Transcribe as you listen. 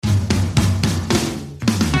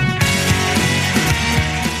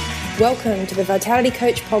Welcome to the Vitality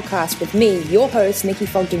Coach podcast with me, your host, Nikki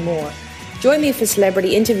Fogden-Moore. Join me for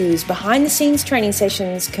celebrity interviews, behind-the-scenes training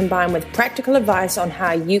sessions, combined with practical advice on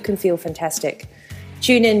how you can feel fantastic.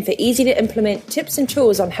 Tune in for easy-to-implement tips and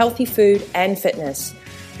tools on healthy food and fitness.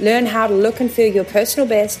 Learn how to look and feel your personal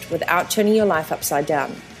best without turning your life upside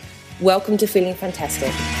down. Welcome to Feeling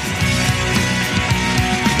Fantastic.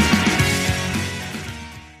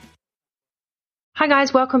 Hi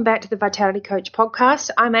guys, welcome back to the Vitality Coach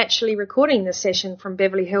podcast. I'm actually recording this session from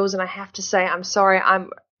Beverly Hills, and I have to say I'm sorry,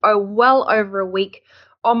 I'm well over a week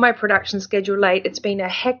on my production schedule late. It's been a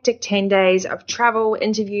hectic 10 days of travel,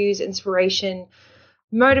 interviews, inspiration,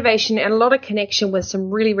 motivation, and a lot of connection with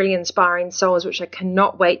some really, really inspiring souls, which I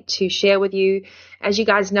cannot wait to share with you. As you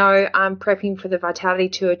guys know, I'm prepping for the Vitality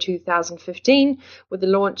Tour 2015 with the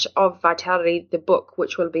launch of Vitality, the book,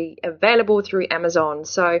 which will be available through Amazon.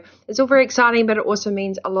 So it's all very exciting, but it also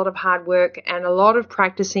means a lot of hard work and a lot of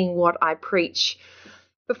practicing what I preach.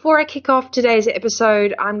 Before I kick off today's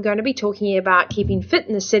episode, I'm going to be talking about keeping fit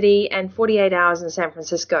in the city and 48 hours in San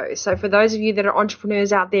Francisco. So for those of you that are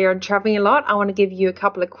entrepreneurs out there and traveling a lot, I want to give you a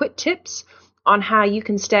couple of quick tips on how you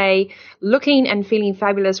can stay looking and feeling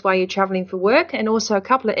fabulous while you're traveling for work, and also a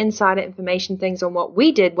couple of insider information things on what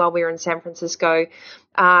we did while we were in San Francisco.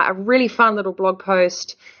 A really fun little blog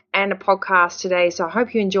post and a podcast today, so I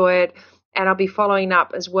hope you enjoy it, and I'll be following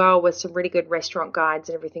up as well with some really good restaurant guides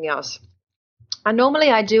and everything else. Normally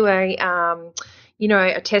I do a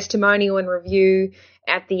testimonial and review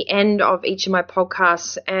at the end of each of my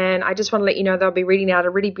podcasts, and I just want to let you know that I'll be reading out a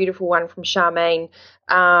really beautiful one from Charmaine,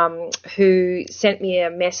 who sent me a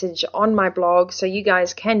message on my blog. So you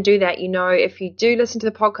guys can do that. You know, if you do listen to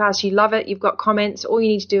the podcast, you love it, you've got comments, all you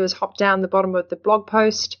need to do is hop down the bottom of the blog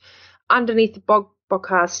post underneath the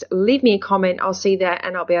podcast, leave me a comment, I'll see that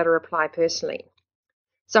and I'll be able to reply personally.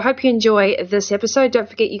 So I hope you enjoy this episode. Don't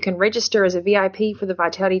forget you can register as a VIP for the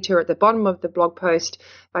Vitality Tour at the bottom of the blog post,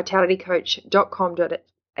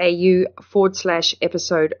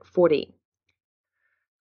 vitalitycoach.com.au/episode 40.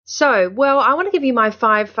 So, I want to give you my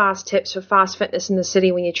 5 fast tips for fast fitness in the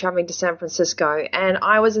city when you're traveling to San Francisco. And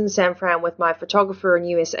I was in San Fran with my photographer and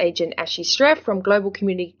US agent, Ashley Streff from Global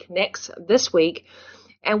Community Connects this week.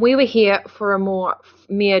 And we were here for a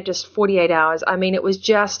mere just 48 hours. I mean, it was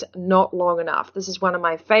just not long enough. This is one of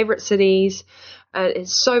my favorite cities.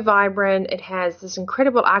 It's so vibrant. It has this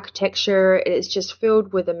incredible architecture. It is just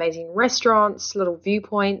filled with amazing restaurants, little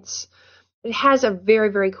viewpoints. It has a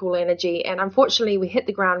very, very cool energy. And unfortunately, we hit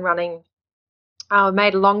the ground running. I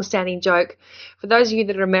made a long-standing joke. For those of you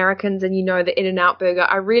that are Americans and you know the In-N-Out burger,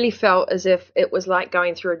 I really felt as if it was like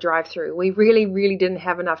going through a drive-through. We really, really didn't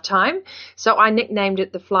have enough time. So I nicknamed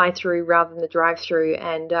it the fly-through rather than the drive-through.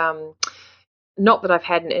 And not that I've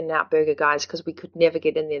had an In-N-Out burger, guys, because we could never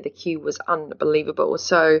get in there. The queue was unbelievable.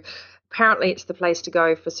 So apparently it's the place to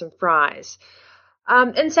go for some fries.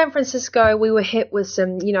 In San Francisco, we were hit with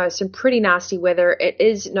some pretty nasty weather. It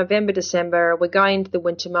is November, December. We're going into the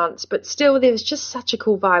winter months, but still there was just such a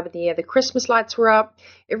cool vibe in the air. The Christmas lights were up.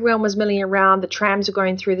 Everyone was milling around. The trams were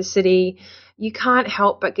going through the city. You can't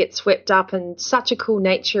help but get swept up in such a cool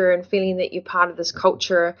nature and feeling that you're part of this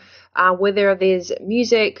culture, whether there's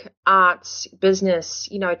music, arts, business,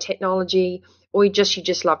 technology, or you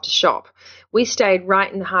just love to shop. We stayed right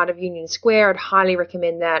in the heart of Union Square. I'd highly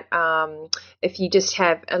recommend that if you just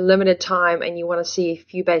have a limited time and you want to see a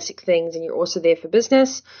few basic things and you're also there for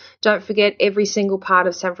business. Don't forget, every single part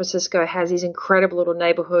of San Francisco has these incredible little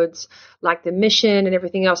neighborhoods like the Mission and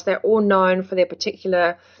everything else. They're all known for their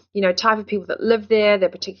particular, type of people that live there, their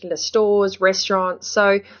particular stores, restaurants.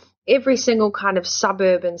 So every single kind of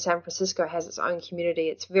suburb in San Francisco has its own community.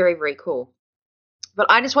 It's very, very cool. But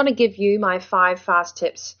I just want to give you my 5 fast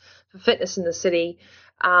tips for fitness in the city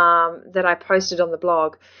that I posted on the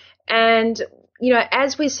blog. And,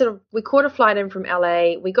 as we caught a flight in from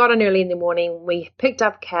LA, we got in early in the morning, we picked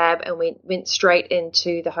up a cab and we went straight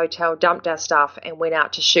into the hotel, dumped our stuff and went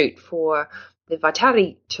out to shoot for the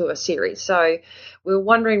Vitality Tour series. So we were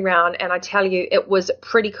wandering around and I tell you, it was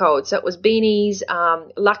pretty cold. So it was beanies.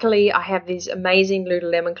 Luckily, I have these amazing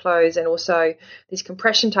Lululemon clothes and also these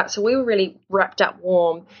compression tights. So we were really wrapped up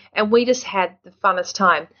warm and we just had the funnest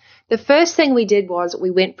time. The first thing we did was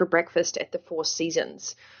we went for breakfast at the Four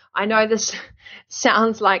Seasons. I know this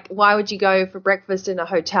sounds like, why would you go for breakfast in a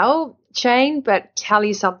hotel chain? But tell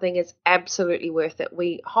you something, it's absolutely worth it.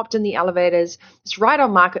 We hopped in the elevators. It's right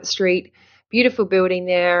on Market Street. Beautiful building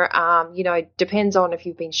there. Depends on if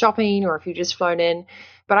you've been shopping or if you've just flown in.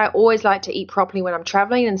 But I always like to eat properly when I'm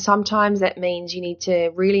traveling. And sometimes that means you need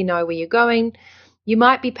to really know where you're going. You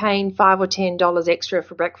might be paying $5 or $10 extra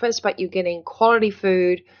for breakfast, but you're getting quality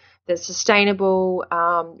food, That's sustainable,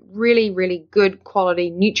 really, really good quality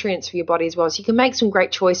nutrients for your body as well. So you can make some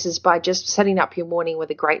great choices by just setting up your morning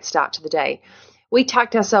with a great start to the day. We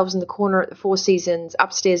tucked ourselves in the corner at the Four Seasons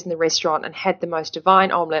upstairs in the restaurant and had the most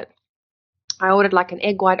divine omelette. I ordered like an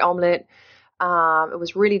egg white omelette. It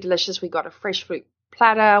was really delicious. We got a fresh fruit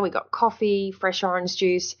platter. We got coffee, fresh orange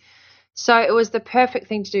juice. So it was the perfect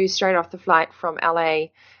thing to do straight off the flight from LA.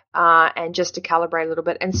 And just to calibrate a little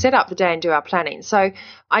bit and set up the day and do our planning. So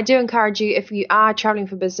I do encourage you, if you are traveling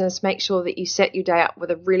for business, make sure that you set your day up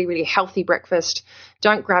with a really, really healthy breakfast.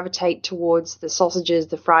 Don't gravitate towards the sausages,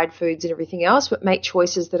 the fried foods and everything else, but make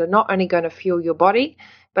choices that are not only going to fuel your body,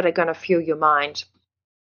 but are going to fuel your mind.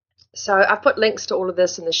 So I've put links to all of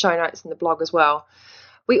this in the show notes and the blog as well.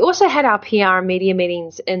 We also had our PR and media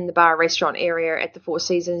meetings in the bar restaurant area at the Four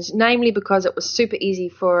Seasons, namely because it was super easy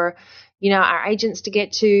for our agents to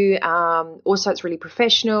get to. Also, it's really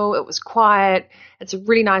professional. It was quiet. It's a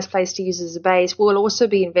really nice place to use as a base. We'll also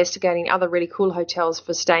be investigating other really cool hotels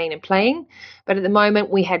for staying and playing. But at the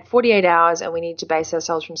moment, we had 48 hours and we needed to base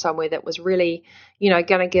ourselves from somewhere that was really, going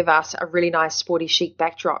to give us a really nice sporty chic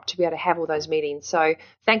backdrop to be able to have all those meetings. So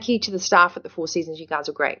thank you to the staff at the Four Seasons. You guys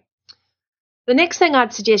are great. The next thing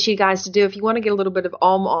I'd suggest you guys to do if you want to get a little bit of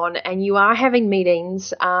on and you are having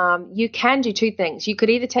meetings, you can do two things. You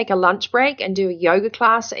could either take a lunch break and do a yoga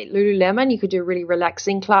class at Lululemon. You could do a really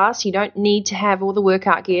relaxing class. You don't need to have all the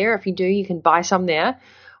workout gear. If you do, you can buy some there.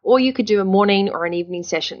 Or you could do a morning or an evening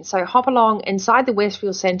session. So hop along inside the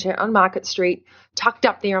Westfield Center on Market Street, tucked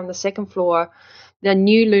up there on the second floor, the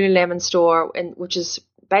new Lululemon store, which is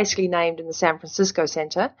basically named in the San Francisco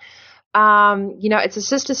Center. It's a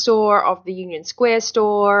sister store of the Union Square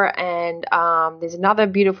store, and there's another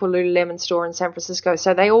beautiful Lululemon store in San Francisco.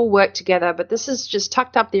 So they all work together, but this is just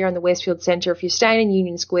tucked up there in the Westfield Center. If you're staying in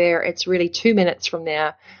Union Square, it's really 2 minutes from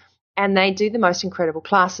there, and they do the most incredible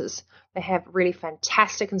classes. They have really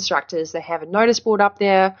fantastic instructors. They have a notice board up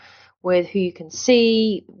there with who you can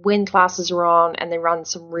see, when classes are on, and they run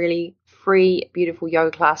some really free, beautiful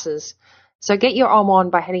yoga classes. So get your on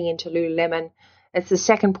by heading into Lululemon. It's the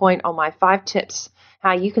second point on my 5 tips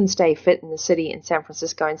how you can stay fit in the city in San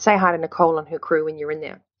Francisco, and say hi to Nicole and her crew when you're in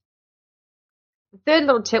there. The third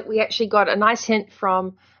little tip, we actually got a nice hint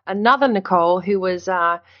from another Nicole who was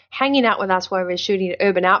hanging out with us while we were shooting at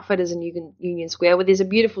Urban Outfitters in Union Square, where there's a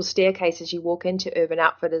beautiful staircase as you walk into Urban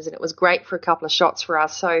Outfitters, and it was great for a couple of shots for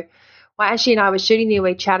us. So while Ashley and I were shooting there,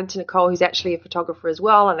 we chatted to Nicole, who's actually a photographer as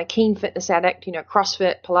well and a keen fitness addict,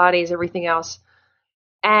 CrossFit, Pilates, everything else.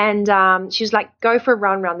 And she was like, go for a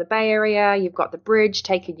run around the Bay Area. You've got the bridge,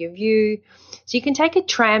 take in your view. So you can take a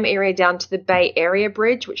tram area down to the Bay Area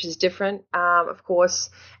Bridge, which is different, of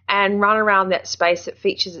course, and run around that space. It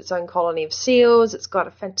features its own colony of seals. It's got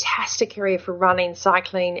a fantastic area for running,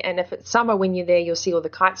 cycling, and if it's summer when you're there, you'll see all the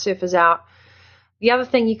kite surfers out. The other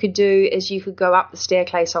thing you could do is you could go up the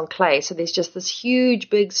staircase on clay. So there's just this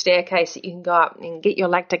huge, big staircase that you can go up and get your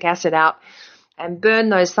lactic acid out and burn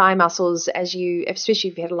those thigh muscles especially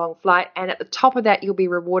if you had a long flight. And at the top of that, you'll be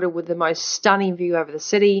rewarded with the most stunning view over the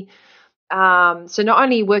city. So not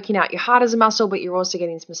only are you working out your heart as a muscle, but you're also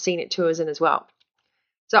getting some scenic tours in as well.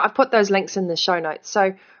 So I've put those links in the show notes.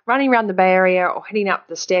 So running around the Bay Area or heading up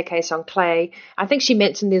the staircase on clay. I think she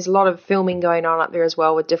mentioned there's a lot of filming going on up there as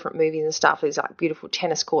well with different movies and stuff. There's like beautiful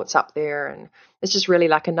tennis courts up there, and it's just really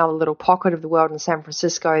like another little pocket of the world in San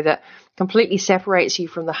Francisco that completely separates you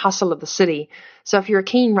from the hustle of the city. So if you're a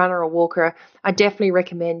keen runner or walker, I definitely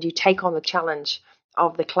recommend you take on the challenge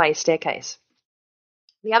of the clay staircase.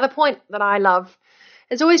 The other point that I love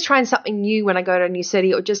is always trying something new when I go to a new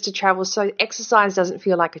city or just to travel, so exercise doesn't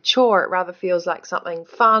feel like a chore. It rather feels like something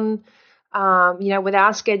fun. With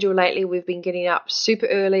our schedule lately, we've been getting up super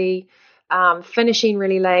early, finishing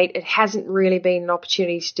really late. It hasn't really been an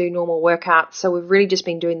opportunity to do normal workouts, so we've really just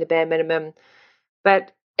been doing the bare minimum.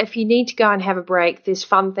 But if you need to go and have a break, there's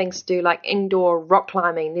fun things to do like indoor rock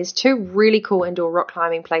climbing. There's 2 really cool indoor rock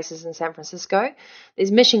climbing places in San Francisco.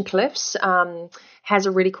 There's Mission Cliffs, has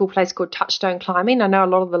a really cool place called Touchstone Climbing. I know a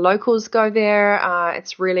lot of the locals go there.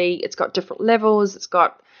 It's got different levels. It's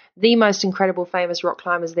got the most incredible famous rock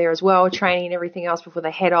climbers there as well, training and everything else before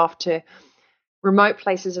they head off to remote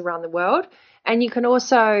places around the world. And you can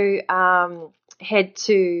also head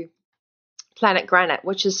to Planet Granite,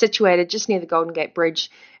 which is situated just near the Golden Gate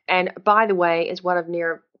Bridge, and by the way, is one of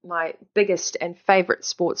near my biggest and favorite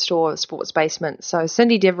sports store, Sports Basement. So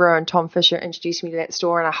Cindy Devereaux and Tom Fisher introduced me to that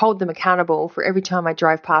store, and I hold them accountable for every time I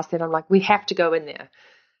drive past it. I'm like, we have to go in there.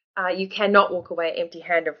 You cannot walk away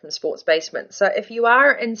empty-handed from Sports Basement. So if you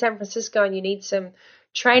are in San Francisco and you need some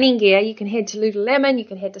training gear, you can head to Lululemon, you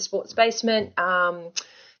can head to Sports Basement.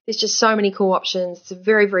 There's just so many cool options. It's a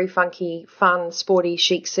very, very funky, fun, sporty,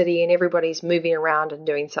 chic city, and everybody's moving around and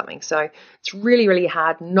doing something. So it's really, really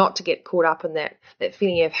hard not to get caught up in that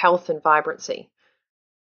feeling of health and vibrancy.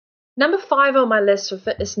 Number 5 on my list for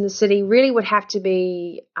fitness in the city really would have to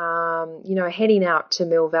be, heading out to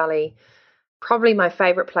Mill Valley. Probably my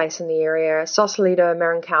favorite place in the area, Sausalito,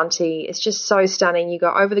 Marin County. It's just so stunning. You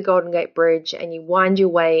go over the Golden Gate Bridge and you wind your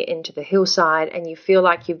way into the hillside and you feel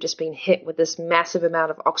like you've just been hit with this massive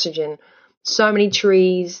amount of oxygen. So many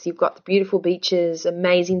trees. You've got the beautiful beaches,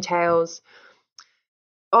 amazing tales.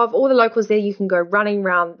 Of all the locals there, you can go running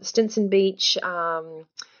around Stinson Beach.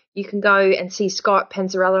 You can go and see Scott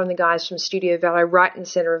Panzarella and the guys from Studio Velo right in the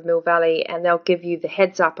center of Mill Valley, and they'll give you the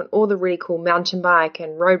heads up on all the really cool mountain bike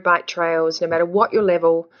and road bike trails. No matter what your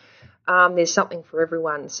level, there's something for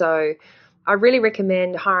everyone. So I really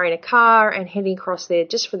recommend hiring a car and heading across there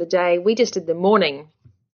just for the day. We just did the morning,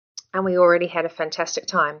 and we already had a fantastic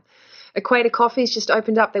time. Equator Coffee's just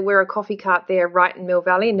opened up. They wear a coffee cart there right in Mill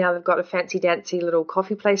Valley, and now they've got a fancy-dancy little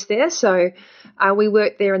coffee place there. So we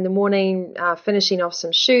worked there in the morning, finishing off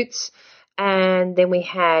some shoots, and then we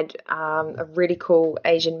had a really cool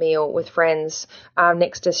Asian meal with friends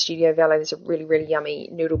next to Studio Valley. There's a really, really yummy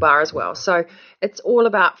noodle bar as well. So it's all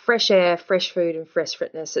about fresh air, fresh food, and fresh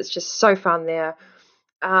fitness. It's just so fun there.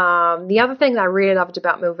 The other thing that I really loved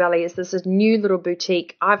about Mill Valley is there's this new little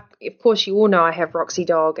boutique. Of course, you all know I have Roxy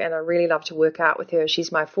Dog, and I really love to work out with her.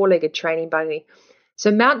 She's my 4-legged training buddy.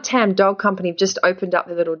 So Mount Tam Dog Company have just opened up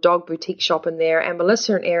their little dog boutique shop in there, and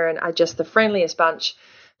Melissa and Erin are just the friendliest bunch.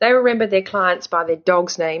 They remember their clients by their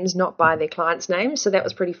dogs' names, not by their clients' names, so that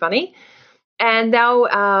was pretty funny. And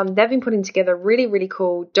they've been putting together really, really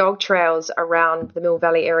cool dog trails around the Mill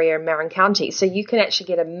Valley area in Marin County. So you can actually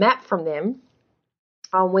get a map from them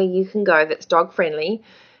on where you can go that's dog friendly,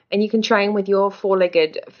 and you can train with your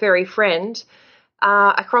 4-legged furry friend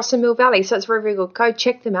across the Mill Valley. So it's very, very good. Go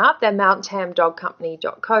check them out. They're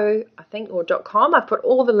mounttamdogcompany.co, I think, or .com. I've put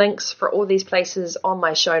all the links for all these places on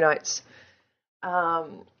my show notes.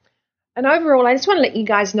 And overall, I just want to let you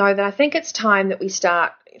guys know that I think it's time that we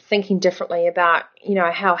start thinking differently about,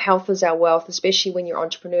 how health is our wealth, especially when you're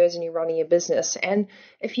entrepreneurs and you're running your business. And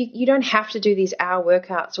if you don't have to do these hour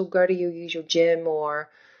workouts or go to your usual gym or,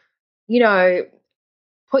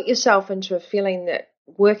 put yourself into a feeling that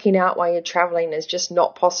working out while you're traveling is just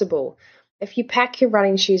not possible. If you pack your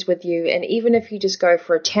running shoes with you, and even if you just go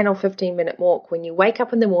for a 10 or 15 minute walk when you wake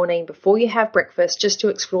up in the morning before you have breakfast just to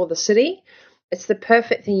explore the city, it's the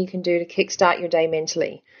perfect thing you can do to kickstart your day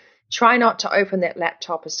mentally. Try not to open that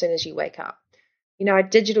laptop as soon as you wake up. A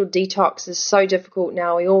digital detox is so difficult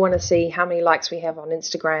now. We all want to see how many likes we have on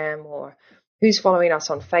Instagram or who's following us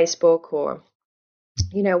on Facebook or,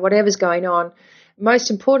 whatever's going on.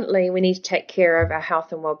 Most importantly, we need to take care of our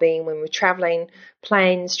health and well-being when we're traveling,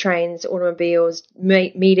 planes, trains, automobiles,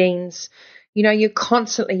 meetings.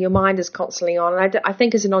 Your mind is constantly on. And I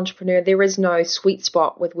think as an entrepreneur, there is no sweet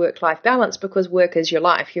spot with work-life balance because work is your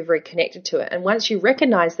life. You're very connected to it. And once you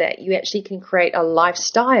recognize that, you actually can create a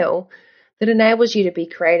lifestyle that enables you to be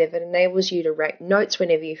creative. It enables you to write notes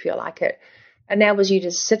whenever you feel like it. Enables you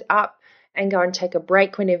to sit up and go and take a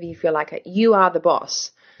break whenever you feel like it. You are the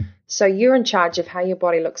boss. So you're in charge of how your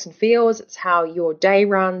body looks and feels. It's how your day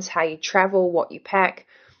runs, how you travel, what you pack.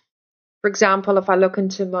 For example, if I look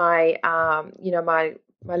into my, my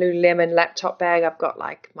Lululemon laptop bag, I've got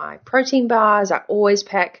like my protein bars. I always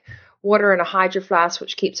pack water in a Hydro Flask,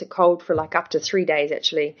 which keeps it cold for like up to 3 days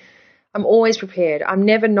actually. I'm always prepared. I'm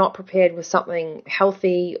never not prepared with something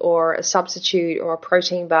healthy or a substitute or a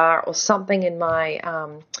protein bar or something in my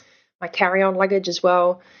my carry-on luggage as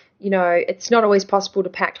well. It's not always possible to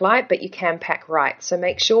pack light, but you can pack right. So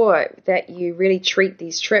make sure that you really treat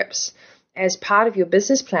these trips as part of your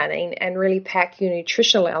business planning and really pack your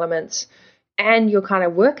nutritional elements and your kind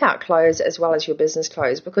of workout clothes as well as your business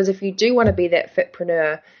clothes. Because if you do want to be that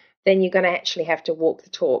fitpreneur, then you're going to actually have to walk the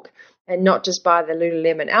talk and not just buy the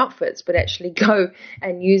Lululemon outfits, but actually go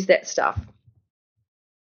and use that stuff.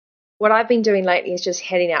 What I've been doing lately is just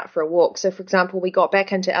heading out for a walk. So, for example, we got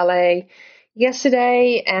back into LA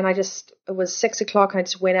yesterday and it was 6 o'clock and I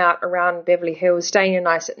just went out around Beverly Hills, staying in a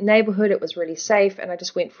nice neighborhood. It was really safe and I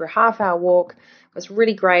just went for a half-hour walk. It was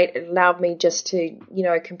really great. It allowed me just to,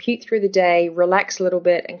 compute through the day, relax a little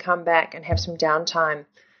bit and come back and have some downtime.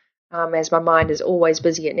 As my mind is always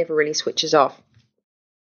busy, it never really switches off.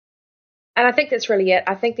 And I think that's really it.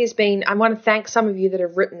 I think I want to thank some of you that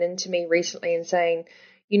have written into me recently and saying,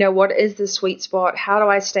 what is the sweet spot? How do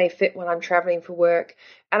I stay fit when I'm traveling for work?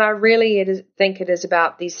 And I really think it is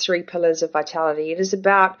about these 3 pillars of vitality. It is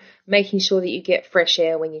about making sure that you get fresh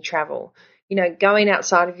air when you travel. going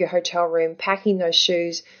outside of your hotel room, packing those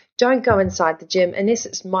shoes. Don't go inside the gym unless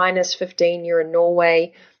it's minus 15, you're in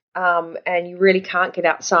Norway, and you really can't get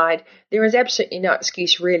outside. There is absolutely no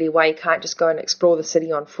excuse really why you can't just go and explore the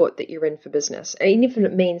city on foot that you're in for business. And even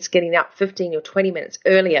if it means getting up 15 or 20 minutes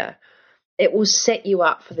earlier, it will set you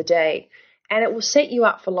up for the day, and it will set you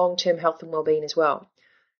up for long-term health and well-being as well.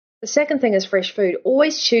 The second thing is fresh food.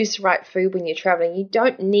 Always choose the right food when you're traveling. You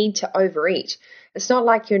don't need to overeat. It's not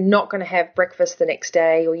like you're not going to have breakfast the next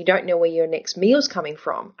day or you don't know where your next meal's coming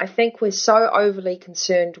from. I think we're so overly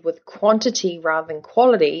concerned with quantity rather than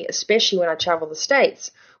quality, especially when I travel the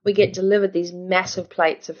States. We get delivered these massive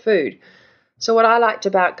plates of food. So what I liked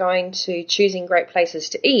about going to choosing great places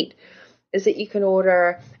to eat is that you can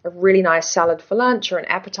order a really nice salad for lunch or an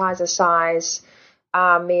appetizer size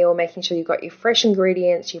meal, making sure you've got your fresh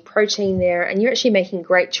ingredients, your protein there, and you're actually making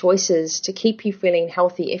great choices to keep you feeling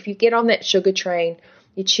healthy. If you get on that sugar train,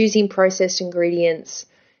 you're choosing processed ingredients,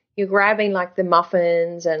 you're grabbing like the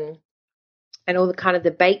muffins and all the kind of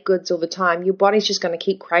the baked goods all the time, your body's just going to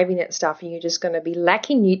keep craving that stuff, and you're just going to be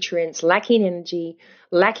lacking nutrients, lacking energy,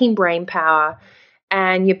 lacking brain power,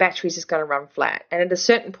 and your battery's just going to run flat. And at a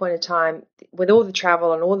certain point in time, with all the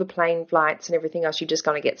travel and all the plane flights and everything else, you're just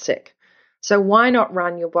going to get sick. So why not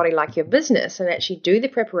run your body like your business and actually do the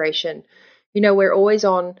preparation? We're always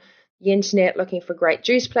on the internet looking for great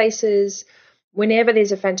juice places. Whenever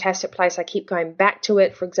there's a fantastic place, I keep going back to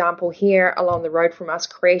it. For example, here along the road from us,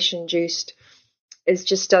 Creation Juiced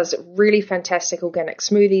does really fantastic organic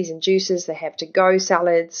smoothies and juices. They have to-go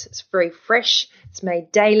salads. It's very fresh. It's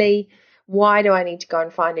made daily. Why do I need to go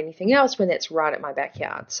and find anything else when that's right at my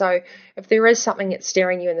backyard? So if there is something that's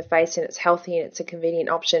staring you in the face and it's healthy and it's a convenient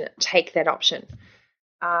option, take that option.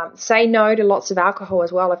 Say no to lots of alcohol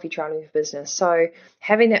as well if you're traveling for business. So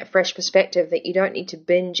having that fresh perspective that you don't need to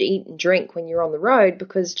binge, eat, and drink when you're on the road,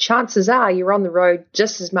 because chances are you're on the road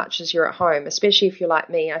just as much as you're at home, especially if you're like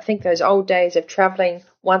me. I think those old days of traveling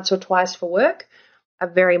once or twice for work are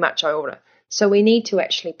very much older. So we need to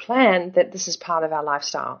actually plan that this is part of our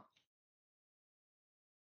lifestyle.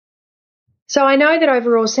 So I know that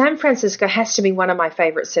overall San Francisco has to be one of my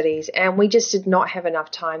favorite cities, and we just did not have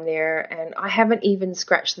enough time there, and I haven't even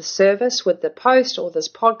scratched the surface with the post or this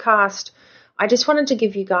podcast. I just wanted to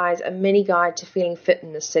give you guys a mini guide to feeling fit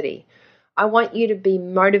in the city. I want you to be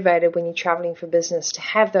motivated when you're traveling for business to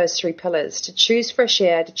have those three pillars, to choose fresh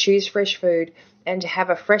air, to choose fresh food, and to have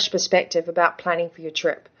a fresh perspective about planning for your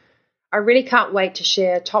trip. I really can't wait to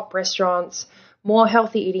share top restaurants, more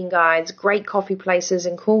healthy eating guides, great coffee places,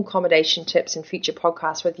 and cool accommodation tips in future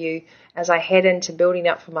podcasts with you as I head into building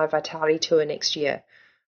up for my Vitality Tour next year.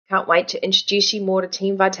 Can't wait to introduce you more to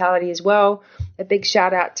Team Vitality as well. A big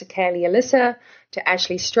shout out to Kaylee Alyssa, to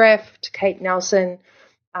Ashley Streff, to Kate Nelson,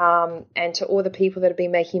 and to all the people that have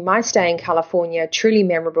been making my stay in California truly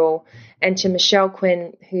memorable, and to Michelle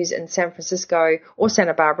Quinn, who's in San Francisco or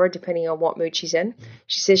Santa Barbara, depending on what mood she's in.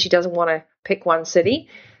 She says she doesn't want to pick one city.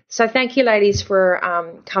 So thank you, ladies, for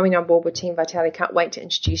coming on board with Team Vitality. Can't wait to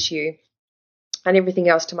introduce you and everything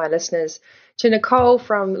else to my listeners. To Nicole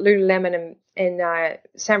from Lululemon in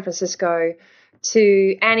San Francisco,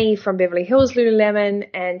 to Annie from Beverly Hills Lululemon,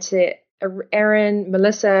 and to Erin,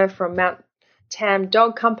 Melissa from Mount Tam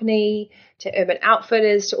Dog Company, to Urban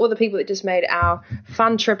Outfitters, to all the people that just made our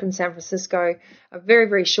fun trip in San Francisco. A very,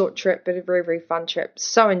 very short trip, but a very, very fun trip.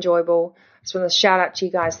 So enjoyable. I just want to shout out to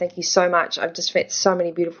you guys. Thank you so much. I've just met so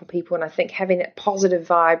many beautiful people, and I think having that positive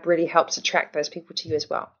vibe really helps attract those people to you as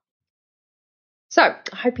well. So I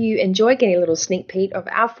hope you enjoyed getting a little sneak peek of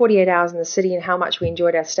our 48 hours in the city and how much we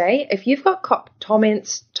enjoyed our stay. If you've got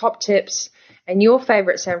comments, top tips, and your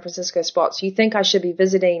favorite San Francisco spots you think I should be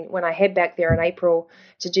visiting when I head back there in April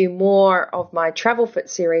to do more of my Travel Fit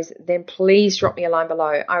series, then please drop me a line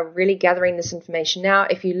below. I'm really gathering this information now.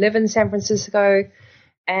 If you live in San Francisco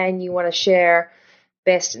and you want to share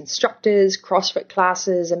best instructors, CrossFit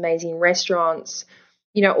classes, amazing restaurants,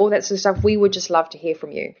 all that sort of stuff, we would just love to hear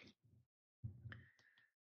from you.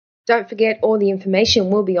 Don't forget, all the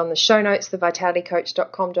information will be on the show notes,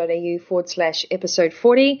 thevitalitycoach.com.au/episode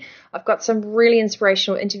 40. I've got some really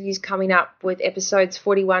inspirational interviews coming up with episodes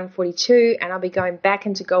 41, 42, and I'll be going back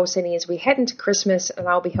into goal setting as we head into Christmas, and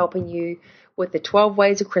I'll be helping you with the 12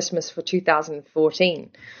 ways of Christmas for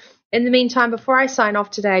 2014. In the meantime, before I sign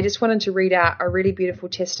off today, I just wanted to read out a really beautiful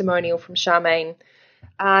testimonial from Charmaine,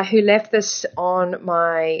 who left this on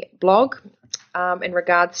my blog in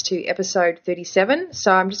regards to episode 37.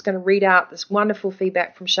 So I'm just going to read out this wonderful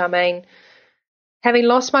feedback from Charmaine. Having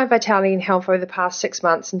lost my vitality and health over the past 6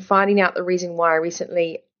 months and finding out the reason why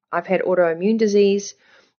recently I've had autoimmune disease,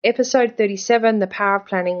 Episode 37, The Power of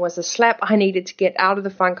Planning, was the slap I needed to get out of the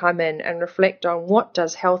funk I'm in and reflect on what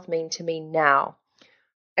does health mean to me now.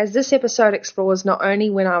 As this episode explores not only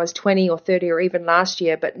when I was 20 or 30 or even last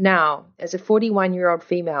year, but now, as a 41-year-old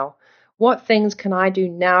female, what things can I do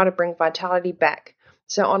now to bring vitality back?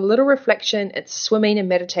 So on Little Reflection, it's swimming and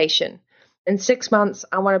meditation. In 6 months,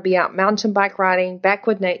 I want to be out mountain bike riding, back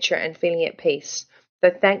with nature, and feeling at peace. So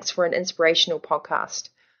thanks for an inspirational podcast.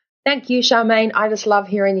 Thank you, Charmaine. I just love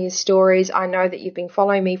hearing these stories. I know that you've been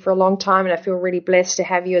following me for a long time, and I feel really blessed to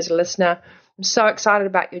have you as a listener. I'm so excited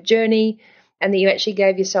about your journey and that you actually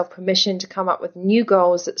gave yourself permission to come up with new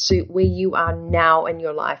goals that suit where you are now in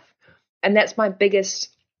your life. And that's my biggest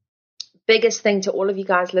thing to all of you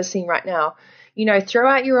guys listening right now. You know, throw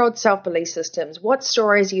out your old self-belief systems. What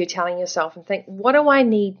stories are you telling yourself? And think, what do I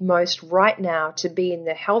need most right now to be in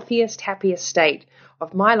the healthiest, happiest state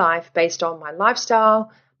of my life based on my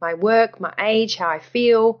lifestyle, my work, my age, how I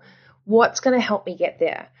feel? What's going to help me get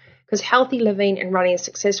there? Because healthy living and running a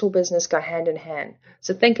successful business go hand in hand.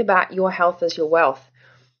 So think about your health as your wealth.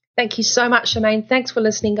 Thank you so much, Charmaine. Thanks for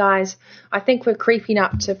listening, guys. I think we're creeping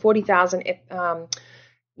up to 40,000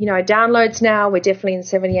 downloads now. We're definitely in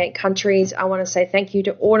 78 countries. I want to say thank you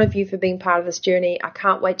to all of you for being part of this journey. I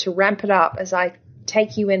can't wait to ramp it up as I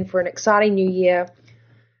take you in for an exciting new year.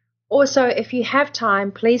 Also, if you have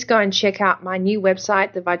time, please go and check out my new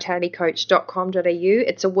website, thevitalitycoach.com.au.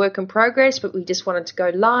 It's a work in progress, but we just wanted to go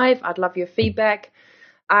live. I'd love your feedback.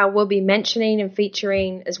 I will be mentioning and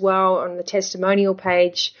featuring as well on the testimonial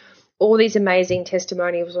page. All these amazing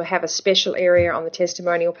testimonials will have a special area on the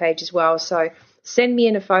testimonial page as well. So send me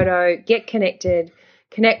in a photo, get connected,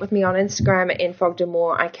 connect with me on Instagram at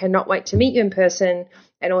nfogdenmore. I cannot wait to meet you in person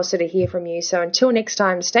and also to hear from you. So until next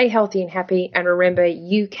time, stay healthy and happy, and remember,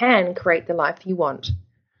 you can create the life you want.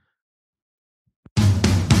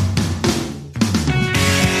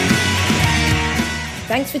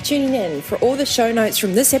 Thanks for tuning in. For all the show notes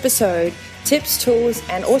from this episode, tips, tools,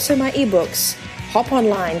 and also my ebooks, hop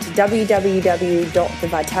online to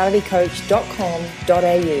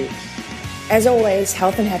www.thevitalitycoach.com.au. As always,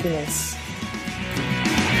 health and happiness.